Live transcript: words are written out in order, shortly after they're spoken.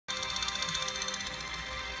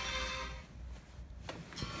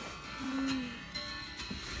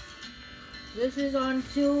This is on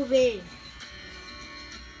Tubi.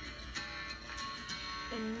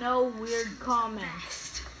 And no weird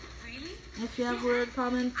comments. Really? If you have weird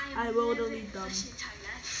comments, I will delete them.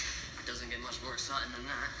 It doesn't get much more exciting than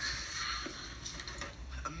that.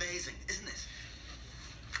 Amazing, isn't it?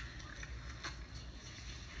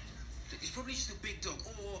 It's probably just a big dog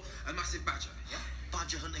or a massive badger, yeah?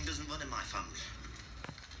 Badger hunting doesn't run in my family.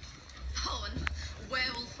 Oh, and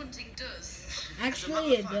werewolf hunting does.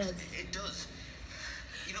 Actually, it does. It does.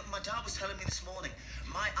 You know, my dad was telling me this morning,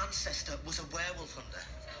 my ancestor was a werewolf hunter.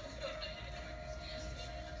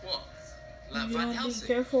 What? Like You Van know, be Helsing?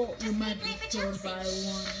 careful, you might be killed by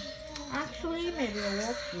one. Actually, maybe a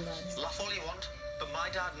wolf blood. Laugh all you want, but my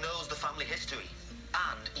dad knows the family history.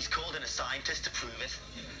 And he's called in a scientist to prove it.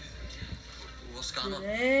 What's going on?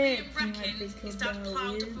 Today, Liam he might be reckons his killed dad by a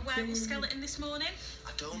ploughed up a weird werewolf thing. skeleton this morning.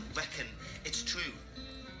 I don't reckon it's true.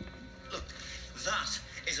 Look, that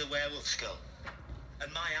is a werewolf skull.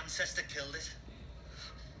 And my ancestor killed it.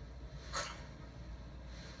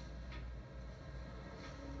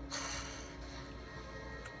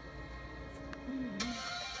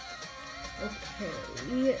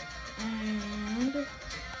 Okay, and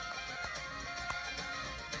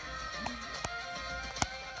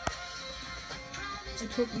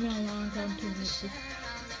it took me a long time to make this,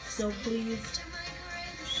 so please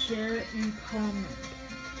share and comment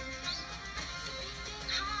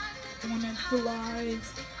when it's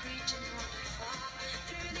live.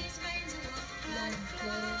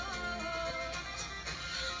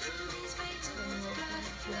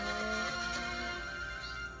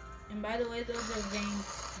 And by the way, those are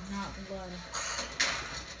veins, not blood.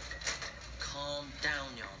 Calm down,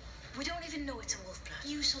 Jan. We don't even know it's a wolf blood.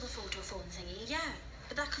 You saw the photo phone thingy. Yeah,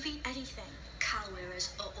 but that could be anything. Cow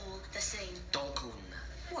wearers are all the same. Don't call them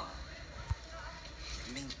that. What?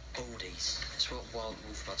 It means baldies. That's what wild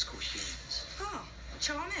wolf bloods call humans. Oh,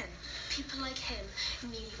 charming. People like him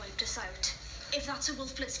nearly wiped us out. If that's a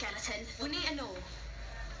wolf blood skeleton, we need to know.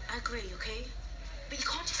 I agree, okay? But you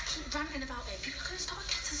can't just keep ranting about it. People are going to start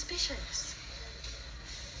getting suspicious.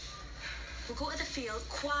 We'll go to the field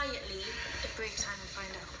quietly at break time and find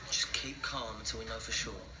out. Just keep calm until we know for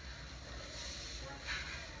sure.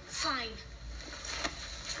 Fine.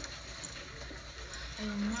 And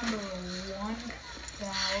remember,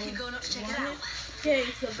 1,000. You going up to check it out? Okay,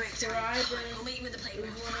 Break time. subscribers We'll meet you in the is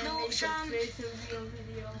playground. when I No, make a Shan. face reveal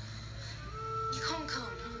video. You can't come.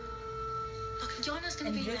 Look, Yana's going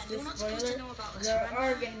And to be there. just You're a not supposed to spoiler, know about us, there remember?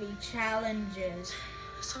 are going to be challenges,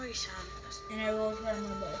 Sorry, Shan. and I will try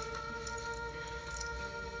my best.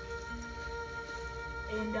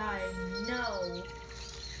 And I know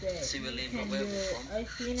that See where you Liam can got do werewolf it. from? I've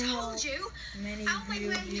seen how Told you. many Out my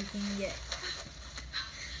views way. you can get.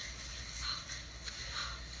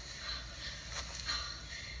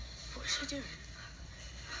 What's she doing?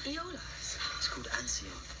 Eola's? It's called Ansion.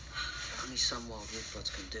 Only some wild wolf bloods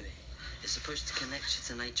can do it. It's supposed to connect you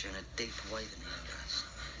to nature in a deeper way than it does.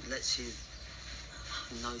 It lets you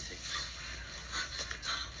know things.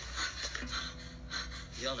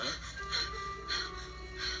 Yana?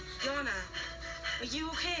 Yana, are you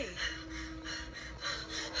okay?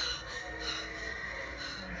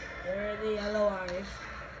 There are the yellow eyes.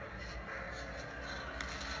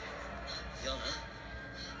 Yana?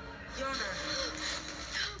 Yana.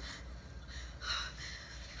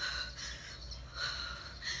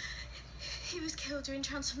 He was killed during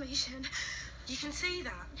transformation. You can see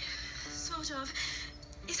that. Sort of.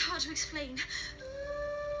 It's hard to explain.